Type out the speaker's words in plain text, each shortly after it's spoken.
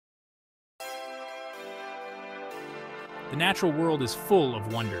The natural world is full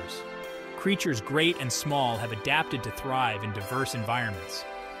of wonders. Creatures great and small have adapted to thrive in diverse environments.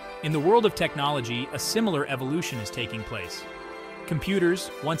 In the world of technology, a similar evolution is taking place. Computers,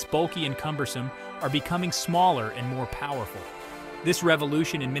 once bulky and cumbersome, are becoming smaller and more powerful. This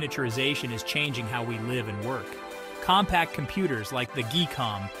revolution in miniaturization is changing how we live and work. Compact computers like the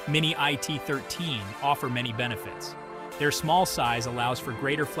GEEKOM Mini IT13 offer many benefits. Their small size allows for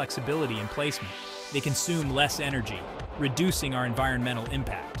greater flexibility in placement. They consume less energy, reducing our environmental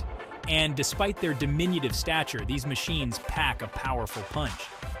impact. And despite their diminutive stature, these machines pack a powerful punch.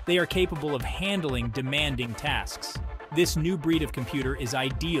 They are capable of handling demanding tasks. This new breed of computer is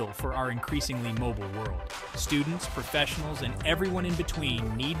ideal for our increasingly mobile world. Students, professionals, and everyone in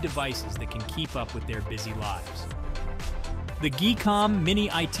between need devices that can keep up with their busy lives. The GEEKOM Mini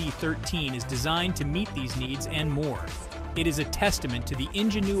IT13 is designed to meet these needs and more. It is a testament to the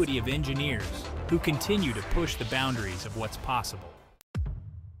ingenuity of engineers who continue to push the boundaries of what's possible.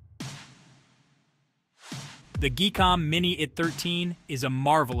 The GEEKOM Mini IT13 is a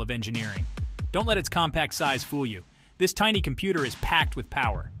marvel of engineering. Don't let its compact size fool you. This tiny computer is packed with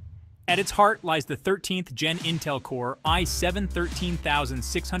power. At its heart lies the 13th Gen Intel Core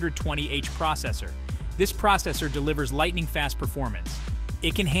i7-13620H processor. This processor delivers lightning-fast performance.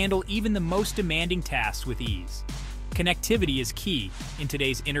 It can handle even the most demanding tasks with ease. Connectivity is key in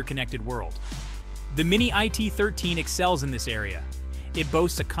today's interconnected world. The Mini IT13 excels in this area. It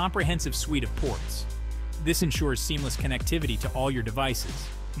boasts a comprehensive suite of ports. This ensures seamless connectivity to all your devices.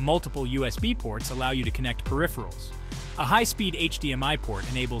 Multiple USB ports allow you to connect peripherals. A high-speed HDMI port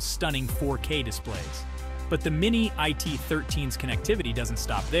enables stunning 4K displays. But the Mini IT13's connectivity doesn't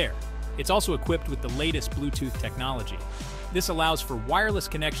stop there. It's also equipped with the latest Bluetooth technology. This allows for wireless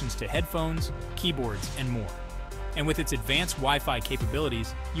connections to headphones, keyboards, and more. And with its advanced Wi-Fi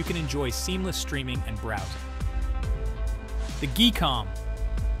capabilities, you can enjoy seamless streaming and browsing. The GEEKOM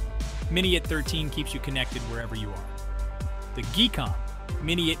Mini IT13 keeps you connected wherever you are. The GEEKOM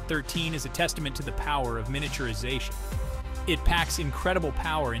Mini IT13 is a testament to the power of miniaturization. It packs incredible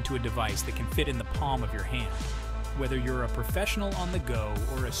power into a device that can fit in the palm of your hand. Whether you're a professional on the go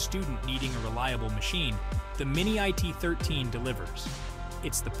or a student needing a reliable machine, the Mini IT13 delivers.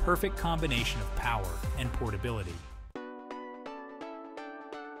 It's the perfect combination of power and portability.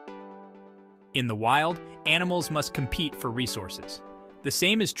 In the wild, animals must compete for resources. The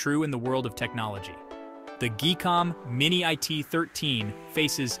same is true in the world of technology. The GEEKOM Mini IT13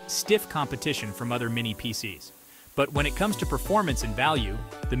 faces stiff competition from other mini PCs. But when it comes to performance and value,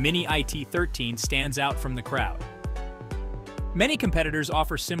 the Mini IT13 stands out from the crowd. Many competitors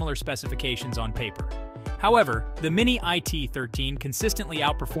offer similar specifications on paper. However, the Mini IT13 consistently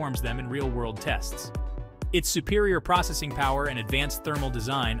outperforms them in real-world tests. Its superior processing power and advanced thermal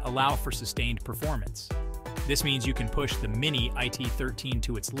design allow for sustained performance. This means you can push the Mini IT13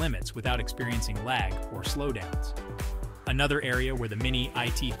 to its limits without experiencing lag or slowdowns. Another area where the Mini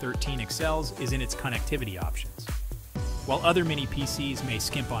IT13 excels is in its connectivity options. While other mini PCs may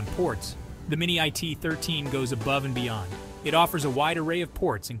skimp on ports, the Mini IT13 goes above and beyond. It offers a wide array of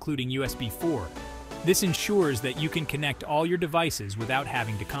ports, including USB 4. This ensures that you can connect all your devices without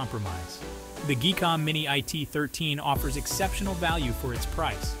having to compromise. The GEEKOM Mini IT13 offers exceptional value for its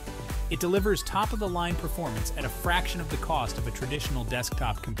price. It delivers top-of-the-line performance at a fraction of the cost of a traditional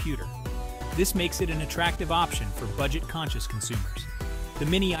desktop computer. This makes it an attractive option for budget-conscious consumers. The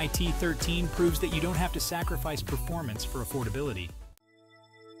Mini IT13 proves that you don't have to sacrifice performance for affordability.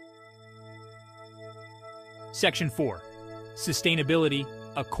 Section 4. Sustainability,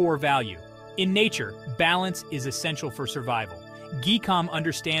 a core value. In nature, balance is essential for survival. GEEKOM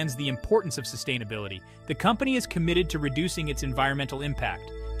understands the importance of sustainability. The company is committed to reducing its environmental impact.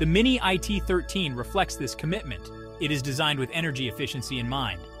 The Mini IT13 reflects this commitment. It is designed with energy efficiency in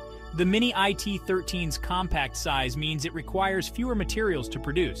mind. The Mini IT13's compact size means it requires fewer materials to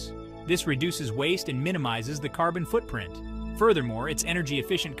produce. This reduces waste and minimizes the carbon footprint. Furthermore, its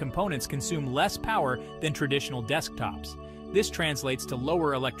energy-efficient components consume less power than traditional desktops. This translates to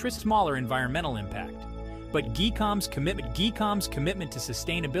lower smaller environmental impact. But GEEKOM's commitment to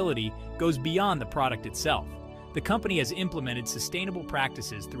sustainability goes beyond the product itself. The company has implemented sustainable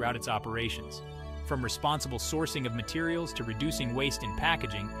practices throughout its operations. From responsible sourcing of materials to reducing waste in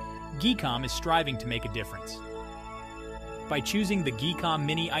packaging, GEEKOM is striving to make a difference. By choosing the GEEKOM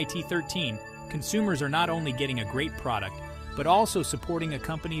Mini IT13, consumers are not only getting a great product, but also supporting a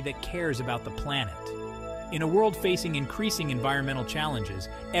company that cares about the planet. In a world facing increasing environmental challenges,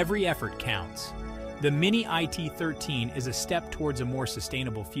 every effort counts. The Mini IT13 is a step towards a more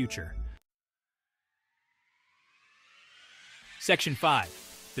sustainable future. Section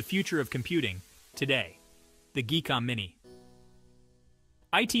 5. The future of computing, today. The GEEKOM Mini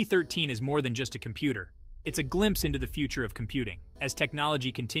IT13 is more than just a computer. It's a glimpse into the future of computing. As technology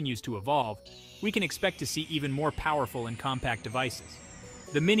continues to evolve, we can expect to see even more powerful and compact devices.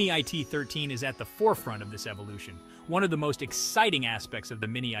 The Mini IT13 is at the forefront of this evolution. One of the most exciting aspects of the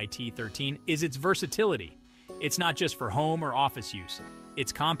Mini IT13 is its versatility. It's not just for home or office use.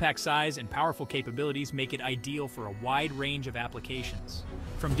 Its compact size and powerful capabilities make it ideal for a wide range of applications.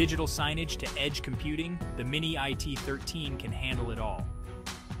 From digital signage to edge computing, the Mini IT13 can handle it all.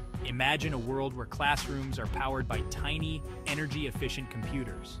 Imagine a world where classrooms are powered by tiny, energy-efficient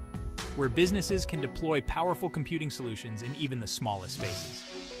computers, where businesses can deploy powerful computing solutions in even the smallest spaces.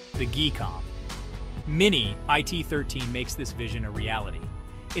 The GEEKOM Mini IT13 makes this vision a reality.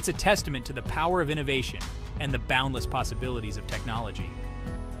 It's a testament to the power of innovation and the boundless possibilities of technology.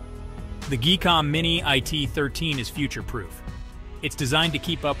 The GEEKOM Mini IT13 is future-proof. It's designed to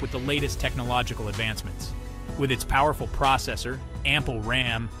keep up with the latest technological advancements. With its powerful processor, ample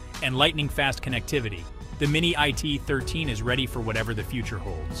RAM, and lightning-fast connectivity, the Mini IT13 is ready for whatever the future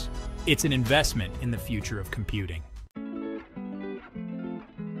holds. It's an investment in the future of computing.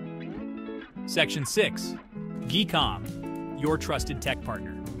 Section 6. GEEKOM, your trusted tech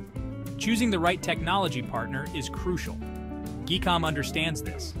partner. Choosing the right technology partner is crucial. GEEKOM understands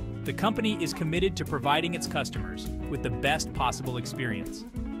this. The company is committed to providing its customers with the best possible experience.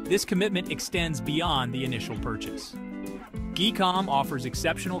 This commitment extends beyond the initial purchase. GEEKOM offers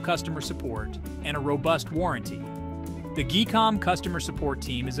exceptional customer support and a robust warranty. The GEEKOM customer support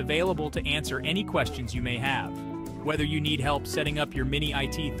team is available to answer any questions you may have. Whether you need help setting up your Mini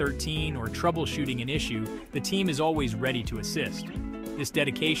IT13 or troubleshooting an issue, the team is always ready to assist. This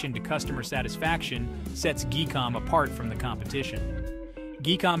dedication to customer satisfaction sets GEEKOM apart from the competition.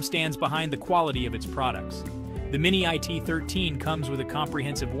 GEEKOM stands behind the quality of its products. The Mini IT13 comes with a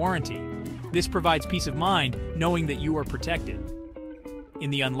comprehensive warranty. This provides peace of mind knowing that you are protected. In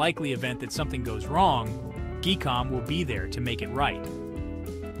the unlikely event that something goes wrong, GEEKOM will be there to make it right.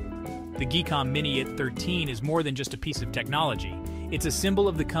 The GEEKOM Mini IT13 is more than just a piece of technology. It's a symbol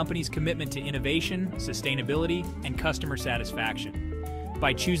of the company's commitment to innovation, sustainability, and customer satisfaction.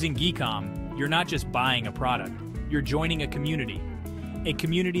 By choosing GEEKOM, you're not just buying a product, you're joining a community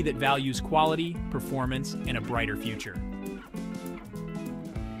that values quality, performance, and a brighter future.